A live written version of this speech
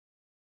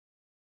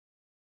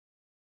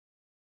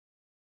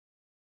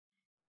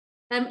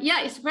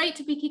Yeah, it's great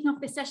to be kicking off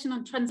this session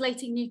on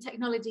translating new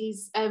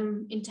technologies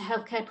into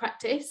healthcare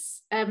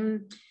practice.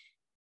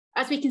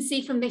 As we can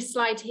see from this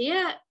slide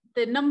here,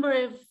 the number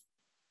of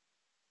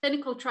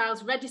clinical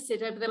trials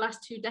registered over the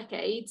last 2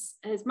 decades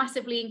has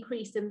massively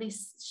increased, and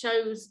this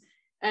shows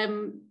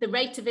the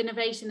rate of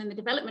innovation and the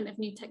development of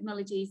new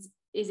technologies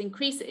is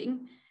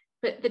increasing.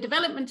 But the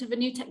development of a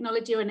new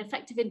technology or an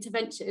effective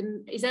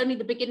intervention is only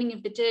the beginning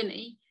of the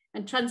journey,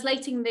 and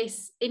translating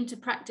this into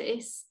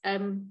practice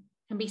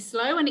can be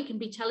slow, and it can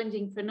be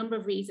challenging for a number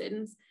of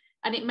reasons,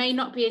 and it may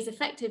not be as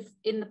effective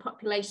in the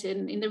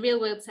population in the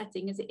real world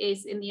setting as it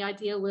is in the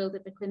ideal world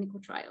of a clinical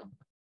trial.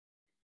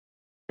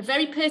 A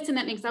very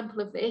pertinent example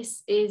of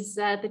this is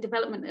the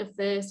development of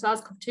the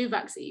SARS-CoV-2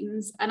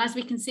 vaccines. And as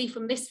we can see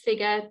from this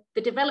figure,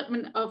 the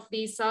development of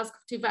these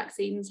SARS-CoV-2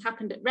 vaccines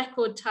happened at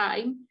record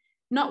time.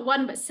 Not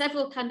one, but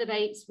several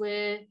candidates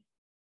were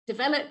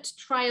developed,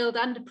 trialed,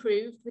 and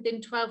approved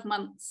within 12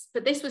 months.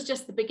 But this was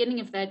just the beginning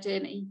of their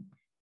journey.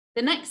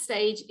 The next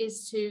stage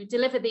is to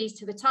deliver these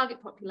to the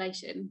target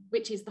population,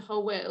 which is the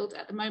whole world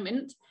at the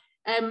moment.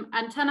 And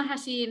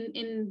Tanahashi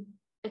in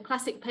a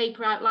classic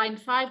paper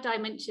outlined 5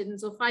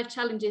 dimensions or 5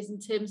 challenges in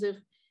terms of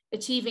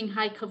achieving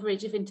high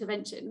coverage of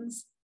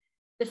interventions.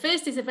 The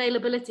first is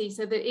availability,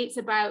 so that it's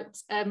about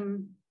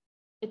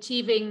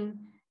achieving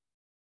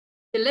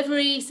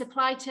delivery,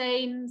 supply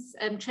chains,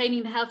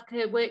 training the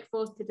healthcare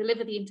workforce to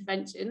deliver the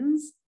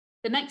interventions.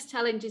 The next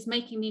challenge is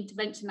making the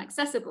intervention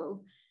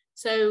accessible.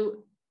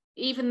 So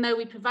even though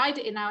we provide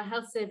it in our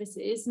health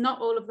services, not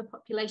all of the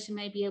population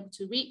may be able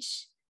to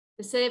reach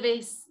the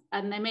service,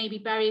 and there may be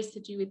barriers to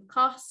do with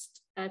cost,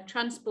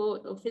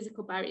 transport, or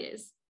physical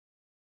barriers.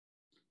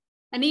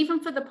 And even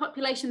for the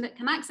population that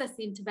can access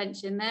the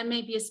intervention, there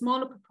may be a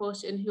smaller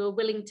proportion who are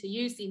willing to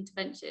use the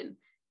intervention,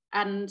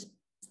 and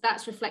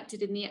that's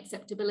reflected in the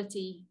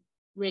acceptability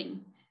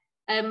ring.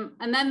 And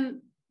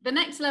then the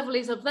next level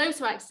is of those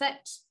who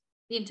accept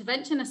the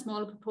intervention, a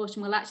smaller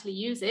proportion will actually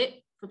use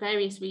it for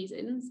various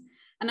reasons.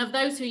 And of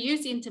those who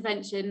use the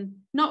intervention,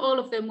 not all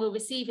of them will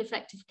receive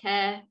effective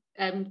care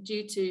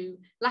due to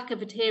lack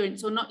of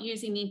adherence or not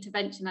using the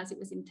intervention as it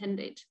was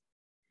intended.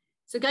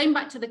 So going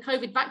back to the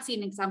COVID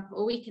vaccine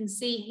example, we can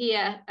see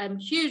here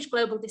huge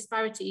global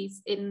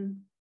disparities in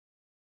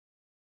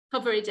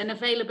coverage and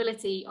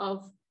availability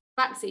of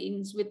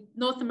vaccines, with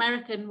North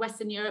America and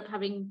Western Europe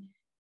having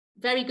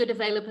very good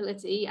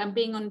availability and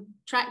being on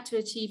track to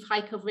achieve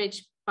high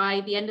coverage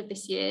by the end of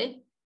this year.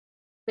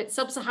 But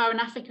Sub-Saharan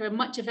Africa and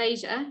much of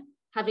Asia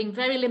having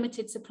very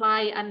limited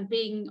supply and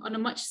being on a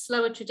much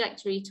slower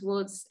trajectory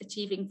towards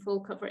achieving full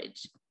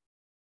coverage.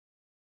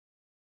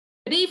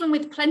 But even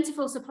with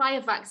plentiful supply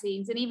of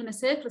vaccines and even a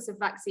surplus of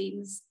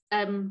vaccines,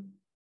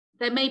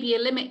 there may be a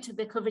limit to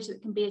the coverage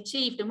that can be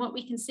achieved. And what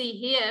we can see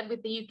here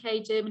with the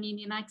UK, Germany, and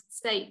the United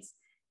States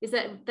is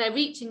that they're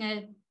reaching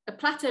a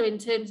plateau in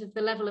terms of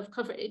the level of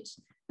coverage.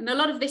 And a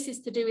lot of this is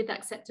to do with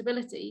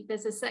acceptability.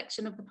 There's a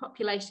section of the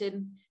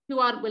population who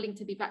aren't willing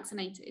to be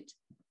vaccinated.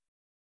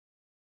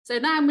 So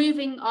now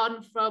moving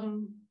on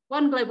from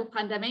one global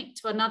pandemic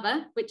to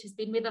another, which has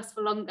been with us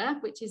for longer,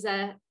 which is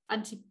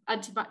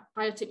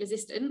antibiotic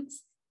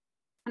resistance.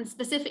 And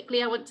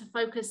specifically, I want to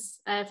focus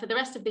for the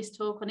rest of this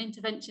talk on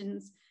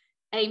interventions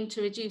aimed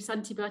to reduce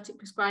antibiotic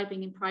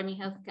prescribing in primary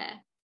healthcare.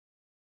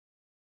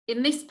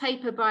 In this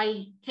paper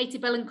by Katie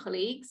Bell and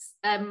colleagues,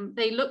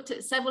 they looked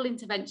at several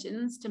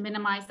interventions to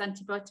minimize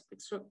antibiotic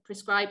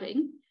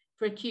prescribing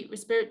for acute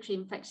respiratory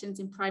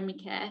infections in primary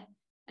care,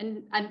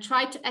 and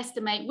tried to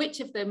estimate which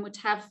of them would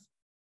have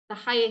the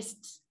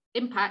highest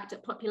impact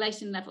at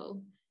population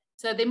level.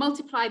 So they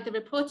multiplied the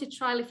reported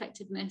trial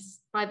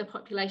effectiveness by the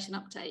population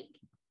uptake.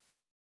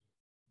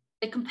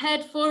 They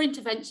compared 4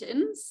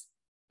 interventions,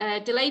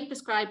 delayed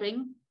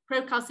prescribing,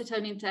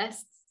 procalcitonin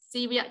tests,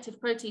 C-reactive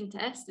protein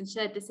test, and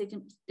shared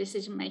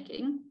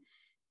decision-making.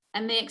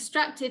 And they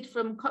extracted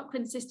from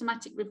Cochrane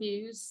systematic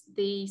reviews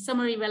the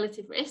summary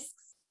relative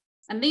risks.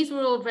 And these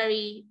were all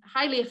very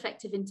highly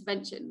effective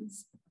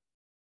interventions.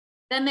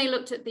 Then they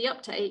looked at the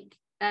uptake,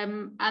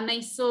 and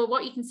they saw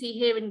what you can see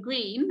here in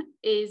green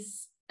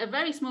is a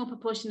very small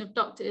proportion of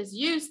doctors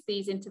used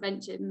these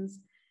interventions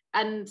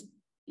and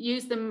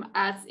used them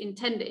as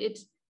intended.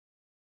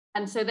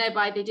 And so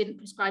thereby they didn't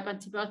prescribe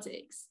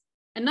antibiotics.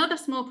 Another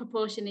small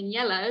proportion in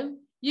yellow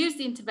used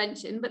the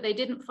intervention, but they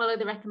didn't follow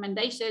the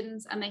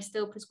recommendations and they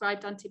still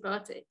prescribed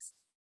antibiotics.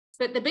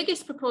 But the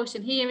biggest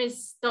proportion here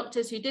is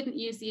doctors who didn't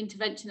use the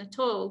intervention at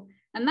all.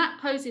 And that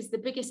poses the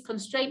biggest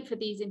constraint for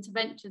these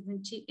interventions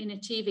in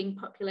achieving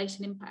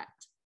population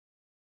impact.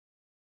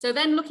 So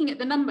then looking at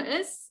the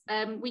numbers,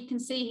 we can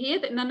see here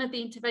that none of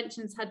the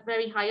interventions had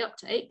very high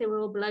uptake. They were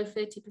all below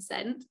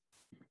 30%.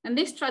 And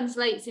this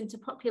translates into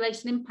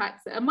population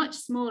impacts that are much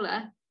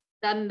smaller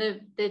than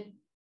the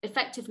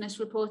effectiveness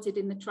reported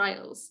in the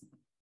trials.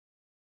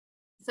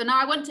 So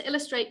now I want to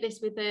illustrate this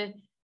with an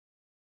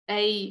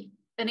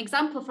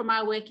example from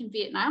our work in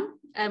Vietnam.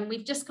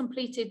 We've just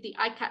completed the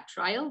ICAT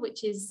trial,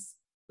 which is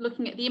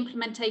looking at the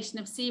implementation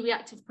of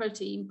C-reactive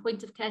protein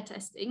point of care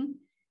testing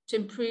to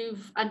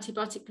improve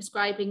antibiotic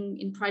prescribing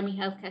in primary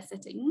healthcare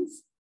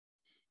settings.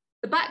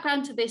 The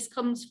background to this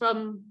comes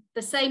from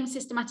the same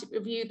systematic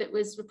review that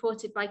was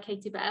reported by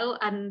Katie Bell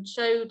and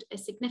showed a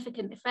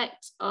significant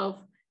effect of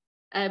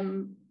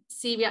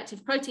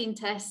C-reactive protein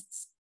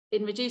tests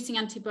in reducing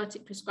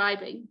antibiotic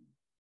prescribing.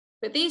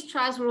 But these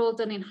trials were all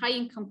done in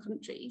high-income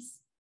countries.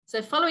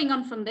 So following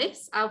on from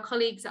this, our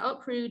colleagues at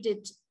OCRU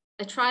did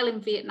a trial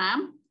in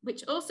Vietnam,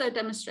 which also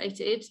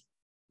demonstrated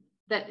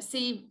that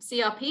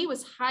CRP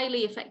was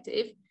highly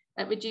effective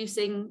at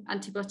reducing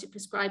antibiotic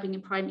prescribing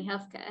in primary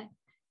healthcare.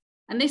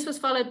 And this was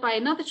followed by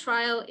another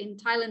trial in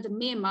Thailand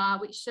and Myanmar,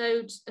 which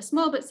showed a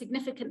small but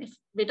significant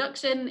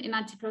reduction in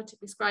antibiotic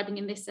prescribing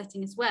in this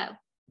setting as well.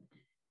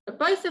 But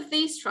both of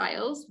these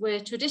trials were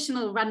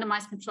traditional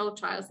randomized controlled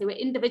trials. They were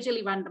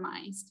individually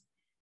randomized,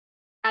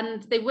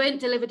 and they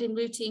weren't delivered in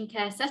routine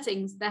care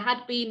settings. There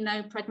had been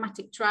no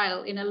pragmatic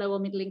trial in a low or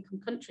middle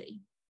income country.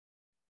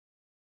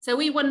 So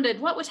we wondered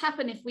what would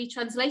happen if we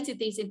translated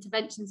these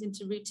interventions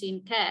into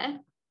routine care.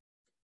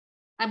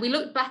 And we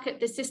looked back at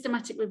the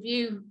systematic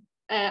review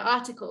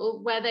article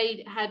where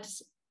they had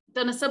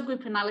done a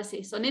subgroup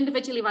analysis on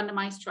individually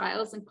randomized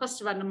trials and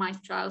cluster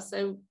randomized trials.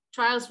 So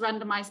trials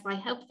randomized by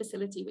health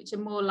facility, which are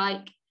more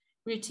like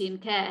routine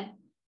care.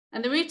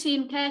 And the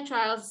routine care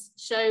trials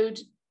showed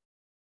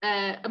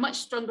a much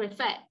stronger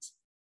effect.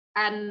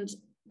 And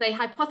they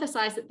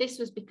hypothesized that this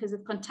was because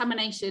of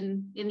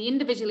contamination in the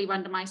individually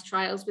randomized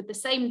trials, with the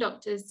same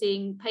doctors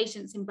seeing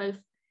patients in both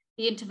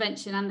the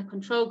intervention and the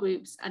control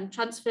groups and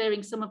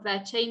transferring some of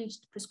their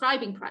changed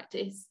prescribing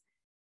practice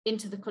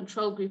into the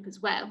control group as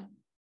well.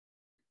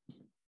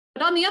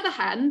 But on the other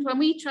hand, when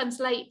we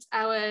translate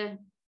our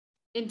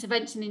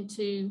intervention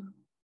into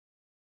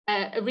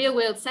a real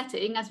world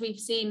setting, as we've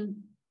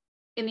seen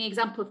in the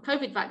example of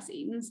COVID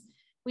vaccines,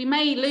 we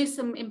may lose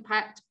some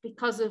impact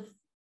because of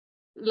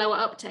lower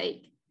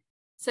uptake.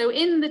 So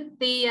in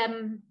the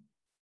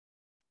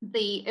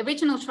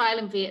original trial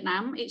in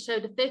Vietnam, it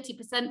showed a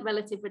 30%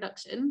 relative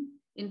reduction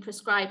in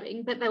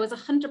prescribing, but there was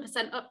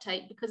 100%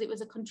 uptake because it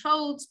was a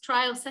controlled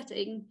trial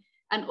setting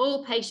and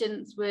all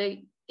patients were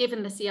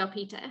given the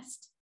CRP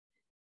test.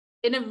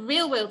 In a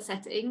real world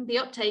setting, the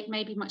uptake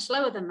may be much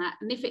lower than that.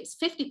 And if it's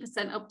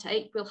 50%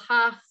 uptake, we'll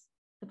halve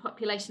the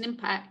population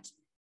impact.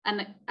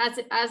 And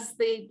as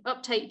the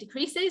uptake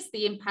decreases,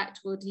 the impact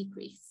will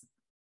decrease.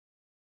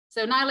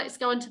 So now let's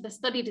go on to the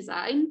study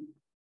design.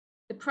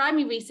 The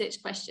primary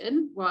research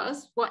question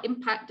was, what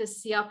impact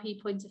does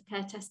CRP point of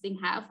care testing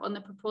have on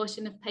the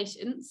proportion of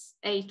patients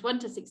aged 1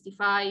 to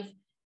 65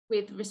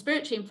 with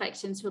respiratory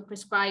infections who are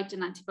prescribed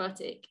an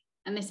antibiotic?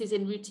 And this is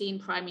in routine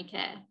primary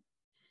care.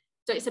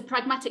 So it's a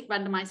pragmatic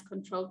randomized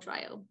control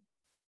trial.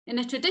 In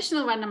a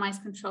traditional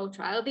randomized control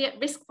trial, the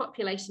at-risk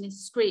population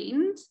is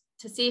screened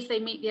to see if they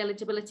meet the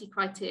eligibility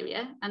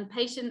criteria, and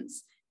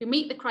patients who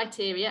meet the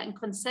criteria and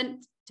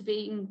consent to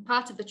being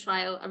part of the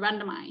trial are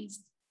randomized.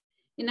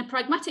 In a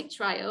pragmatic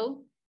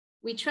trial,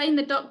 we train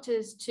the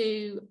doctors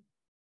to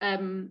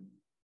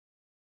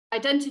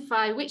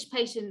identify which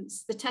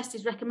patients the test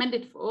is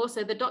recommended for.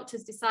 So the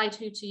doctors decide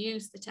who to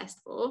use the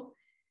test for,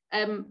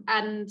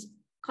 and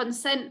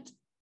consent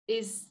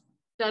is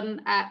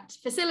done at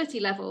facility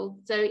level.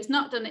 So it's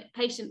not done at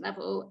patient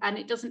level, and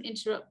it doesn't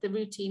interrupt the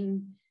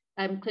routine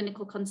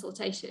clinical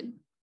consultation.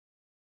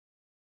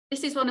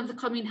 This is one of the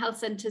commune health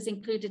centres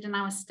included in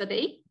our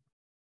study.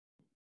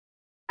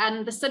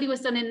 And the study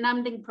was done in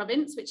Nam Dinh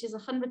province, which is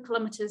 100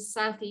 kilometres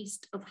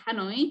southeast of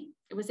Hanoi.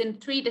 It was in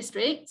 3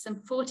 districts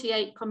and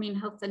 48 commune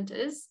health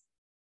centres.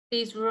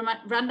 These were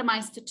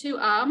randomised to 2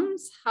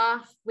 arms,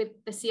 half with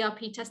the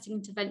CRP testing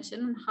intervention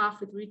and half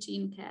with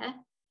routine care.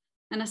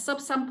 And a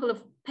subsample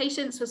of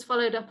patients was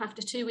followed up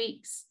after 2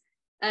 weeks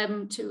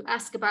to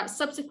ask about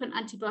subsequent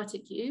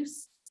antibiotic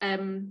use,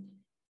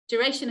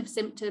 duration of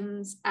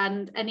symptoms,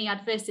 and any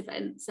adverse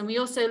events. And we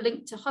also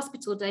linked to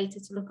hospital data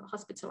to look at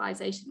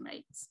hospitalisation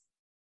rates.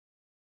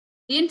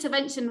 The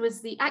intervention was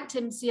the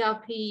Actim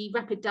CRP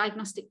rapid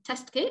diagnostic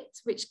test kit,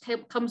 which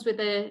comes with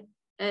a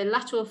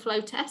lateral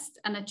flow test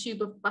and a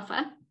tube of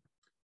buffer.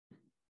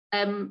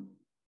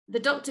 The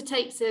doctor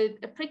takes a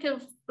prick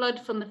of blood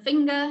from the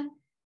finger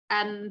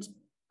and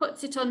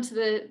puts it onto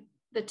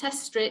the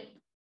test strip.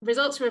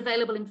 Results are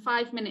available in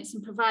 5 minutes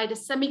and provide a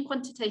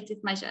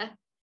semi-quantitative measure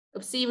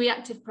of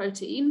C-reactive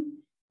protein,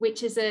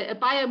 which is a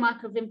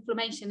biomarker of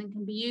inflammation and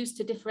can be used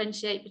to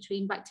differentiate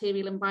between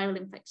bacterial and viral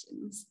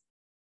infections.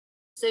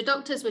 So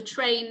doctors were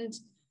trained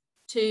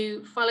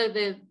to follow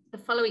the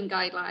following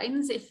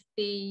guidelines. If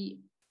the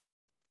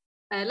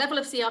level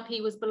of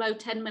CRP was below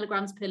 10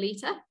 milligrams per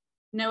litre,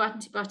 no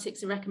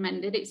antibiotics are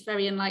recommended. It's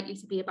very unlikely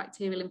to be a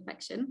bacterial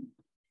infection.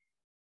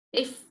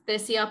 If the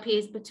CRP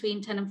is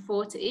between 10 and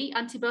 40,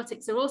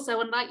 antibiotics are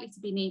also unlikely to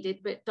be needed,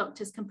 but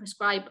doctors can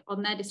prescribe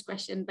on their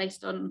discretion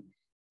based on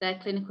their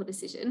clinical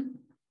decision.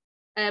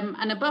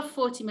 And above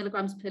 40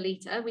 milligrams per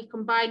litre, we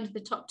combined the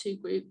top 2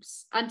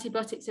 groups.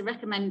 Antibiotics are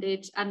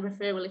recommended and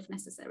referral if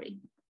necessary.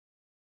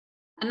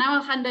 And now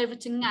I'll hand over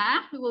to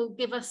Nga, who will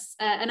give us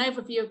an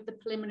overview of the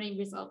preliminary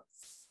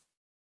results.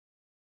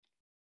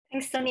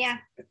 Thanks,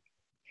 Sonia.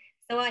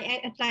 So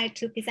I'd like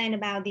to present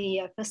about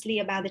firstly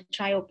about the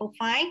trial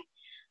profile.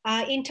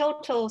 In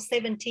total,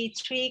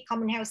 73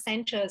 common health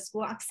centers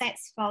were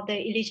assessed for the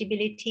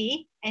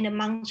eligibility, and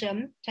among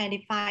them,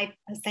 25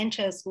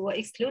 centers were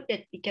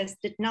excluded because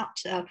did not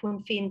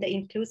fulfill the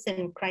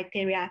inclusion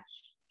criteria.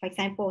 For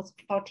example,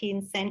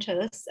 14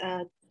 centers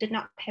did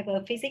not have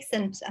a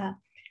physician,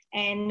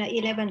 and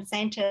 11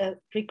 centers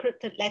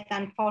recruited less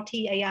than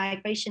 40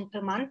 AI patients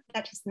per month.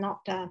 That is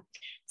not a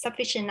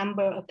sufficient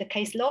number of the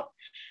caseload.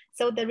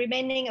 So the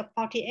remaining of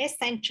 48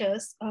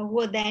 centers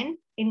were then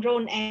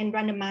enrolled and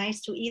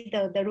randomized to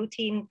either the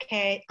routine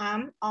care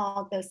arm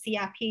or the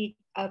CRP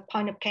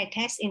point of care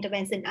test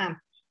intervention arm.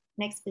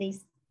 Next,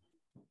 please.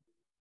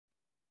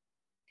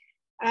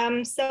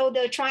 So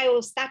the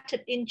trial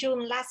started in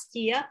June last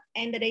year,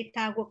 and the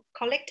data were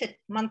collected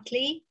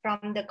monthly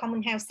from the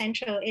Common Health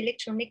Center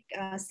electronic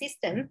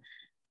system.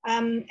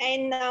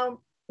 Over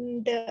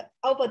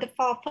the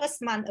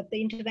first month of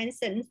the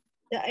intervention,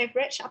 the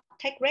average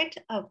uptake rate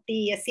of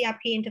the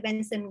CRP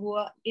intervention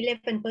were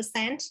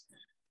 11%.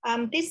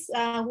 This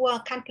were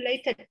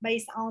calculated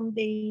based on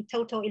the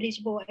total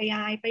eligible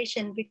AI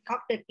patient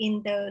recorded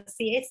in the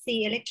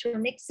CSC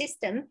electronic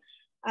system,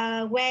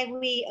 where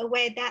we are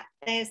aware that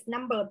there's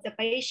number of the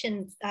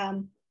patients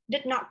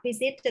did not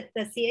visit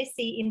the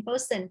CSC in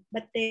person,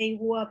 but they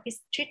were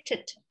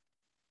restricted.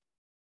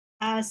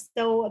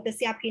 So the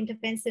CRP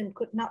intervention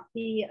could not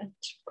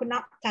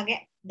target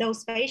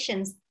those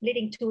patients,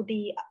 leading to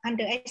the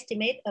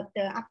underestimate of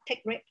the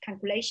uptake rate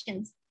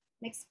calculations.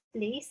 Next,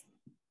 please.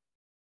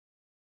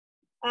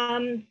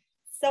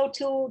 So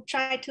to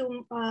try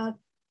to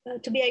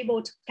be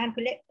able to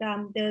calculate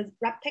the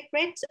uptake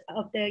rate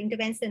of the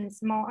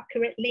interventions more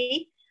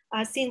accurately,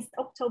 since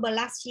October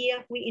last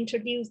year, we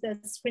introduced the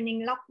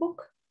screening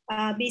logbook.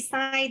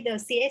 Beside the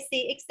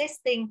CSC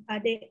existing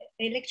the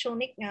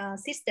electronic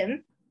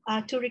system,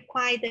 to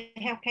require the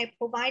healthcare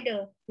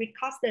provider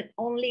recorded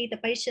only the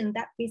patient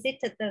that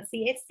visited the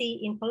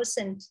CSC in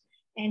person,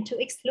 and to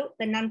exclude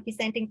the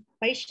non-presenting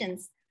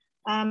patients.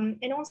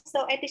 And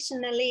also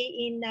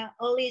additionally, in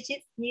early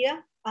this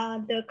year,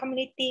 the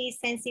community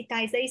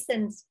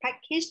sensitization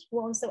package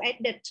was also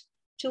added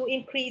to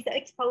increase the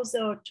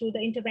exposure to the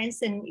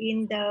intervention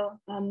in the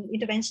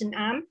intervention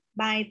arm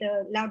by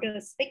the louder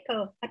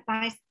speaker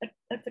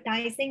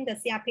advertising the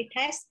CRP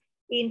test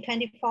in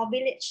 24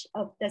 villages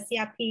of the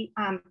CRP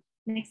arm.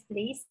 Next,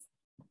 please.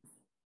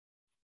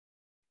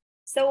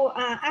 So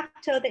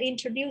after the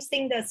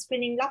introducing the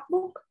screening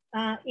logbook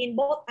in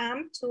both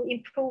arms to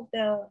improve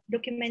the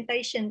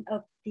documentation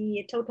of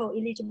the total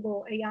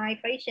eligible AI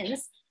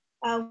patients,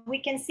 we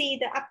can see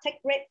the uptake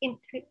rate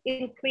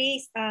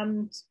increase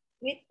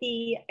with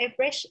the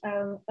average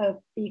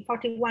of the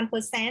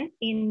 41%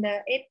 in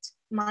the 8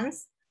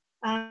 months.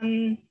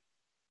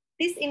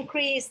 This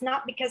increase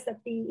not because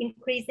of the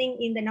increasing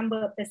in the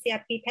number of the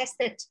CRP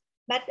tested,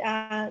 but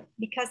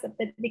because of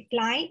the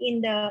decline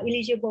in the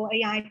eligible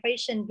AI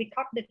patient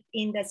recorded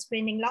in the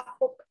screening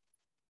logbook.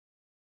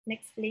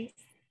 Next, please.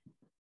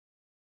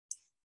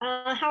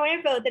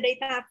 However, the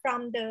data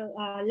from the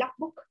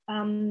logbook,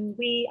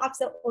 we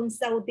observe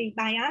also the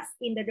bias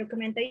in the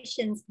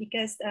documentations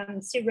because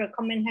several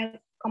common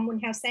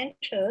health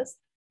centers,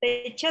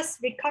 they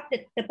just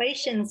recorded the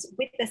patients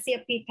with the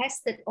CRP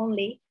tested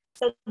only.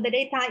 So the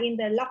data in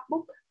the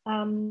logbook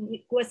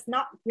it was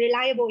not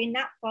reliable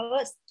enough for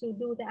us to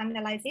do the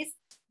analysis.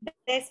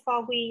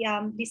 Therefore, we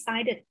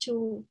decided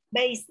to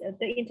base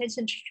the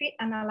intention to treat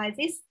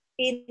analysis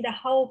in the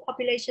whole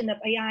population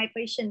of AI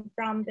patients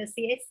from the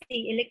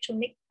CSC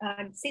electronic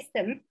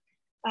system,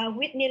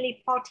 with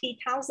nearly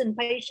 40,000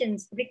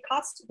 patients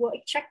records were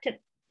extracted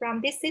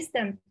from this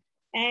system.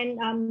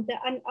 And the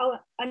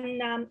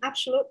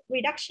absolute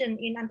reduction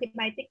in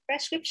antibiotic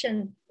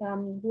prescription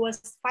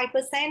was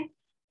 5%,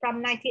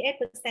 from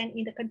 98%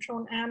 in the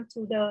control arm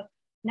to the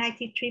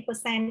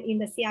 93% in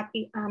the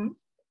CRP arm.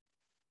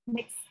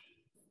 Next.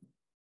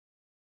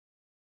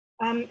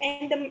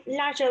 And the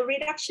larger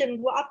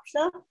reduction were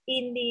observed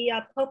in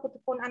the per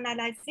protocol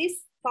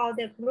analysis for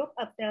the group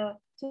of the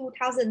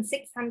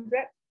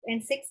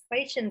 2,606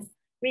 patients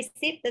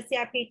received the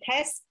CRP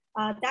test.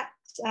 That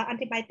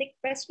antibiotic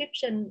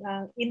prescription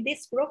in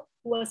this group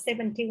was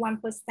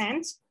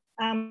 71%.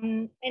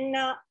 And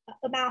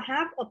about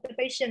half of the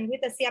patients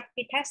with the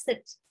CRP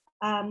tested,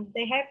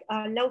 they have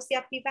a low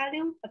CRP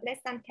value of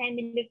less than 10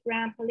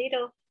 milligrams per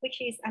liter,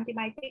 which is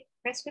antibiotic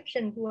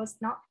prescription was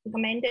not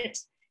recommended.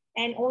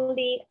 And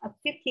only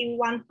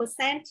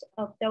 51%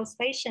 of those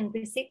patients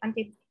received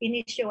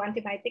initial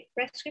antibiotic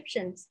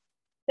prescriptions.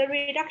 The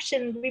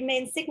reduction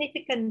remains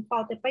significant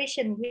for the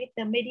patient with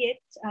the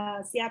mediate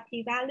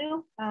CRP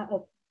value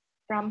of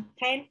from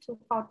 10 to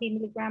 40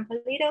 milligrams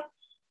per liter.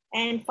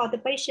 And for the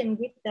patient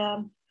with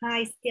the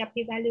high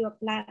CRP value of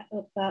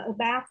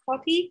about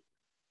 40,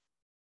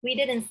 we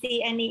didn't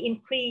see any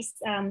increase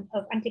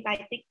of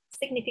antibiotic,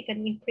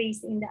 significant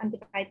increase in the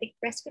antibiotic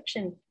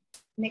prescription.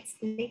 Next,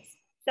 please.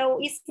 So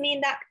it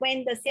means that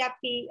when the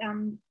CRP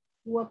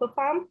were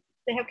performed,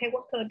 the healthcare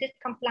worker did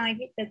comply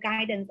with the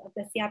guidance of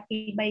the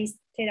CRP-based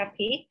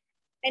therapy.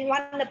 And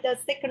one of the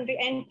secondary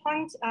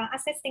endpoints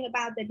assessing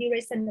about the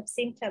duration of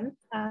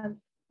symptoms,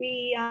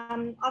 we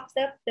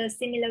observed the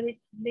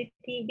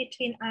similarity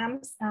between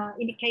arms,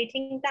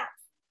 indicating that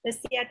the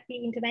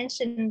CRP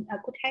intervention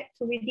could help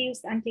to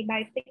reduce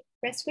antibiotic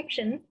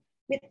prescription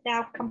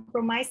without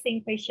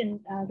compromising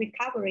patient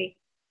recovery,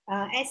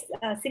 as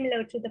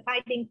similar to the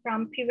finding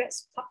from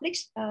previous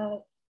published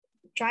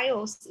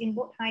trials in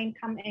both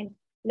high-income and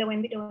low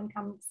and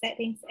middle-income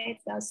settings,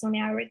 as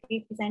Sonia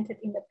already presented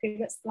in the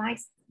previous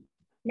slides.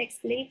 Next,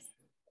 please.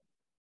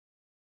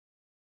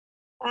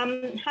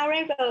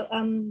 However,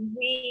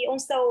 we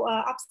also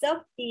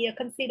observed the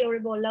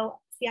considerable low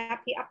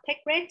CRP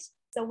uptake rate.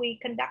 So we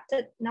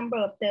conducted a number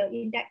of the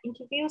in-depth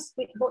interviews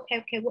with both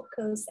healthcare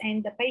workers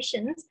and the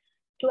patients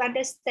to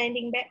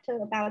understanding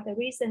better about the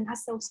reason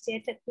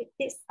associated with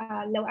this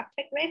low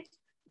uptake rate.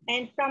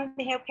 And from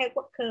the healthcare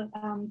worker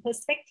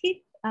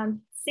perspective,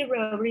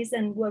 several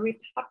reasons were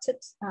reported,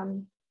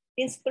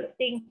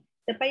 including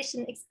the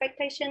patient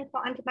expectation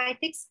for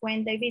antibiotics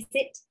when they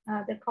visit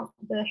the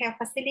health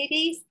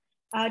facilities.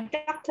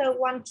 Doctors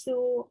want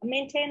to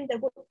maintain the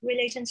good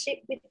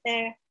relationship with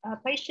their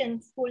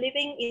patients who are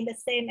living in the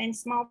same and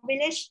small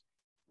village.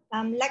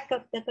 Lack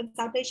of the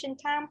consultation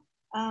time,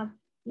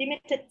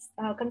 limited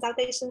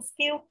consultation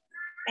skill,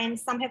 and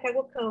some healthcare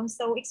workers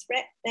also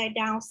express their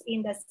doubts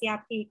in the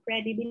CRP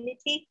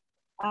credibility.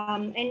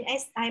 And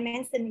as I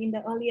mentioned in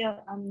the earlier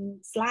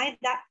slide,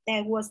 that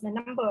there was the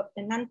number of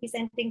the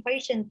non-presenting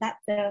patients that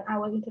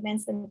our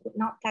intervention could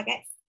not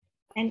target.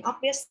 And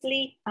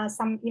obviously,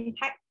 some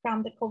impact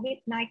from the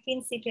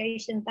COVID-19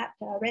 situation that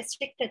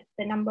restricted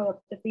the number of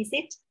the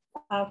visits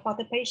for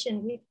the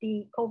patient with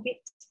the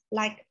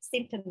COVID-like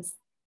symptoms.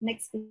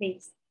 Next,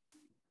 please.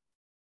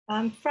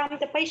 From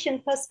the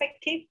patient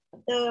perspective,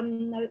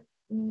 the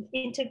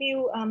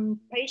interview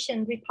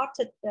patient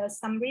reported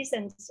some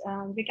reasons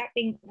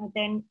regarding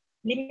their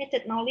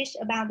limited knowledge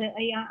about the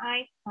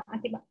ARI,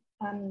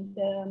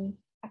 the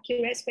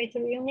acute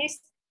respiratory illness,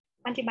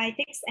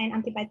 antibiotics, and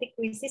antibiotic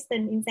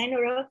resistance in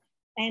general.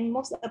 And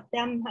most of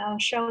them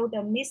show the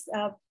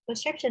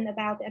misperception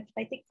about the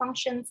antibiotic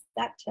functions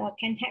that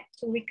can help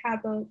to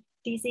recover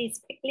disease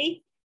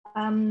quickly.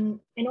 And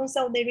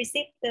also they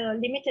received the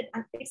limited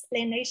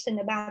explanation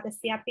about the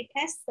CRP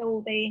test.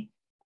 So they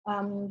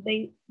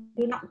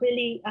do not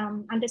really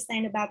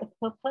understand about the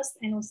purpose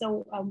and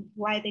also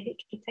why they need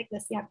to take the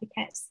CRP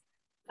test.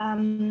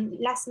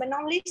 Last but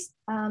not least,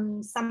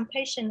 some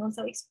patients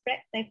also express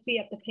their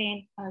fear of the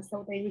pain,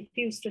 so they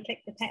refuse to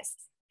take the test.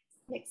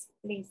 Next,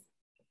 please.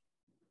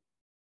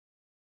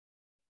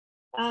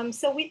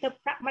 So with the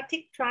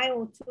pragmatic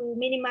trial to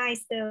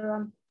minimize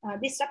the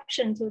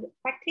disruption to the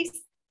practice,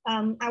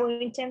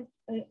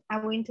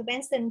 our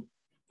intervention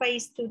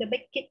faced to the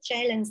big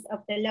challenge of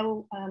the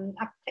low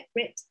uptake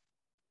rate.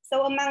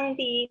 So among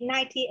the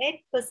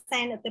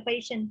 98% of the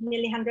patients,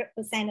 nearly 100%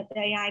 of the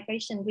AI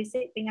patients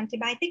receiving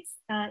antibiotics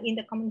in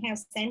the common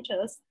health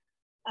centers,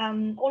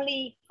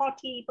 only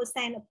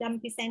 40% of them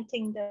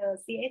presenting the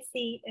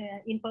CSC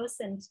in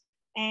person,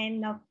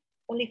 and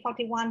only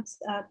 41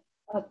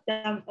 of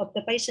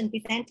the patients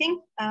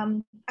presenting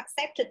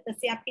accepted the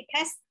CRP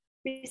test,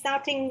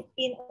 resulting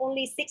in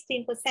only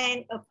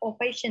 16% of all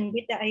patients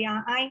with the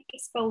ARI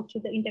exposed to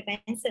the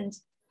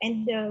interventions,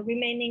 and the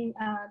remaining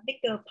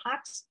bigger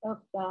parts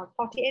of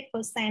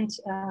 48%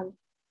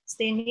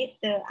 still need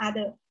the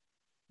other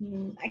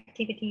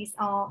activities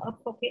or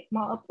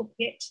more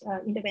appropriate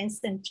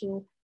intervention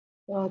to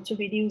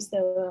reduce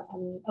the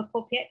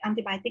appropriate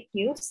antibiotic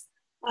use.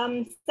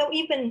 So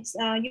even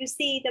you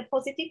see the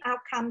positive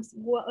outcomes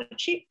were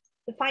achieved.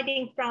 The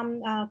finding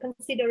from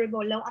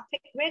considerable low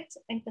uptake rate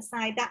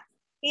emphasize that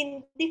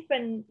in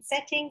different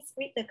settings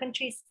with the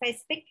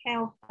country-specific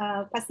health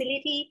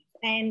facility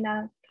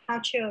and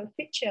cultural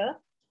feature,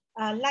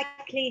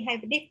 likely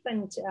have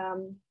different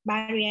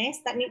barriers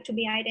that need to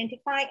be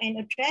identified and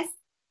addressed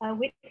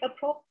with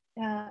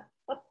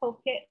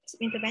appropriate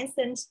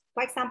interventions.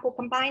 For example,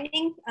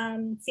 combining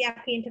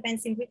CRP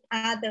intervention with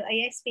other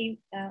ASV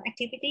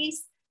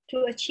activities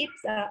to achieve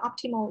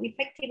optimal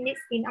effectiveness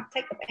in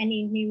uptake of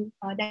any new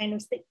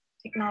diagnostic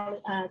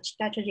technology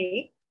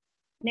strategy.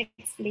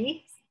 Next,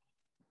 please.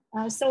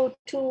 So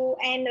to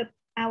end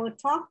our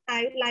talk,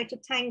 I would like to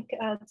thank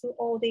to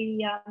all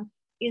the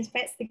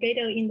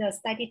investigators in the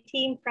study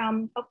team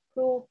from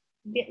Okru,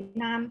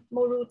 Vietnam,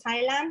 Moru,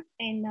 Thailand,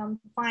 and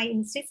Phai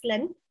in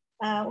Switzerland.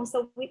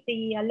 Also with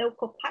the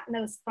local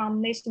partners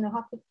from National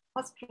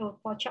Hospital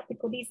for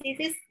Tropical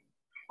Diseases,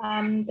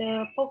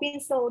 the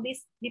provincial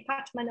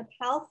Department of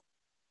Health,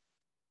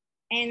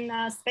 and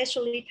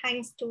especially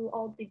thanks to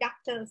all the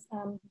doctors,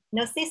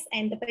 nurses,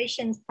 and the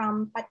patients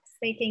from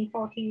participating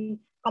 40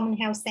 common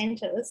health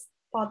centers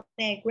for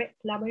their great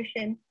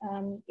collaboration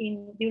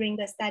during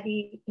the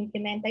study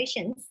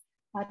implementations.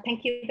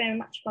 Thank you very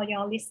much for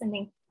your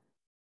listening.